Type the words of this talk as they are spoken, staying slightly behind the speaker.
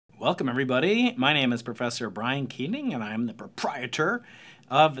Welcome, everybody. My name is Professor Brian Keating, and I'm the proprietor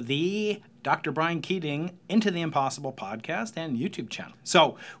of the Dr. Brian Keating Into the Impossible podcast and YouTube channel.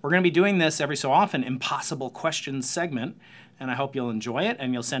 So we're going to be doing this every so often, Impossible Questions segment, and I hope you'll enjoy it,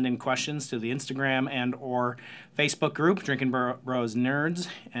 and you'll send in questions to the Instagram and or Facebook group, Drinking Bros Nerds,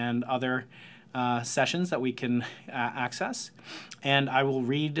 and other sessions that we can access. And I will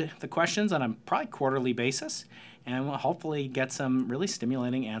read the questions on a probably quarterly basis, and we'll hopefully get some really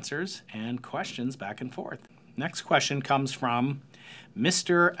stimulating answers and questions back and forth. Next question comes from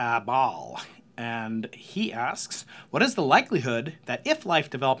Mr. Abal, and he asks, what is the likelihood that if life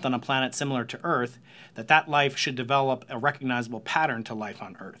developed on a planet similar to Earth, that life should develop a recognizable pattern to life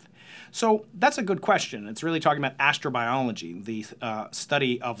on Earth? So that's a good question. It's really talking about astrobiology, the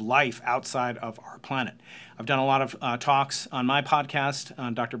study of life outside of our planet. I've done a lot of talks on my podcast,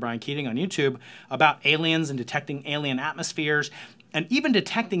 on Dr. Brian Keating on YouTube, about aliens and detecting alien atmospheres, and even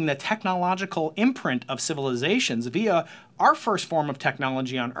detecting the technological imprint of civilizations via our first form of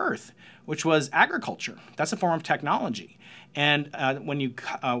technology on Earth, which was agriculture. That's a form of technology. And when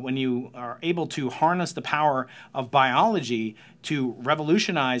you are able to harness the power of biology to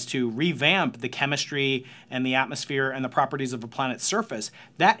revolutionize, to revamp the chemistry and the atmosphere and the properties of a planet's surface,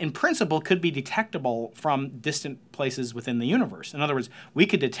 that in principle could be detectable from distant places within the universe. In other words, we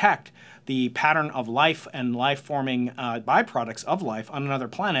could detect the pattern of life and life-forming byproducts of life on another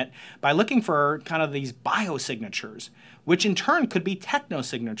planet by looking for kind of these biosignatures, which in turn could be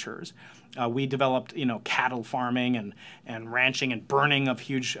technosignatures. We developed, cattle farming and ranching and burning of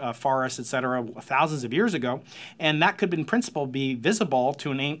huge forests, etc., thousands of years ago, and that could, in principle, be visible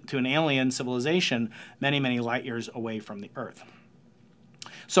to an alien civilization many, many light years away from the Earth.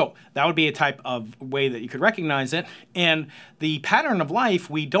 So that would be a type of way that you could recognize it. And the pattern of life,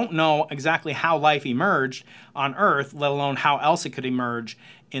 we don't know exactly how life emerged on Earth, let alone how else it could emerge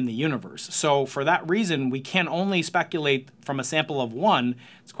in the universe. So for that reason, we can only speculate from a sample of one.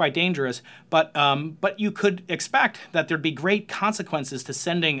 It's quite dangerous, but you could expect that there'd be great consequences to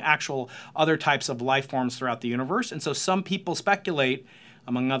sending actual other types of life forms throughout the universe. And so some people speculate,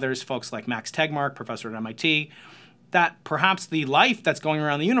 among others, folks like Max Tegmark, professor at MIT, that perhaps the life that's going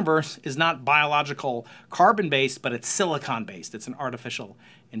around the universe is not biological carbon-based, but it's silicon-based. It's an artificial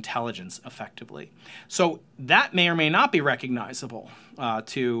intelligence, effectively. So that may or may not be recognizable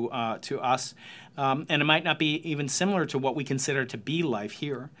to us, and it might not be even similar to what we consider to be life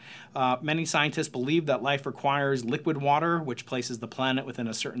here. Many scientists believe that life requires liquid water, which places the planet within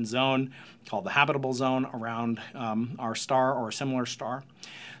a certain zone called the habitable zone around our star or a similar star.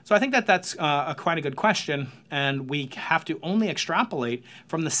 So I think that that's quite a good question, and we have to only extrapolate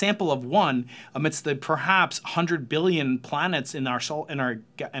from the sample of one amidst the perhaps 100 billion planets in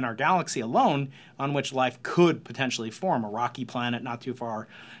our galaxy alone on which life could potentially form, a rocky planet not too far,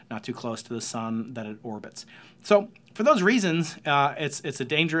 not too close to the sun that it orbits. So for those reasons, it's a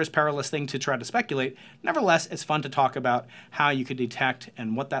dangerous, perilous thing to try to speculate. Nevertheless, it's fun to talk about how you could detect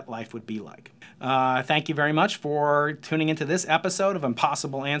and what that life would be like. Thank you very much for tuning into this episode of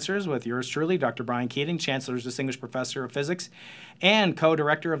Impossible Answers with yours truly, Dr. Brian Keating, Chancellor's Distinguished Professor of Physics and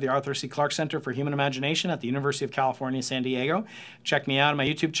co-director of the Arthur C. Clarke Center for Human Imagination at the University of California, San Diego. Check me out on my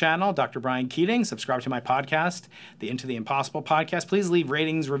YouTube channel, Dr. Brian Keating. Subscribe to my podcast, the Into the Impossible podcast. Please leave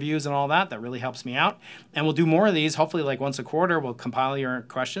ratings, reviews, and all that. That really helps me out. And we'll do more of these. Hopefully, like once a quarter, we'll compile your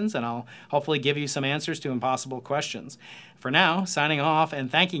questions, and I'll hopefully give you some answers to impossible questions. For now, signing off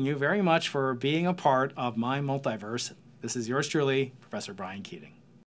and thanking you very much for being a part of my multiverse. This is yours truly, Professor Brian Keating.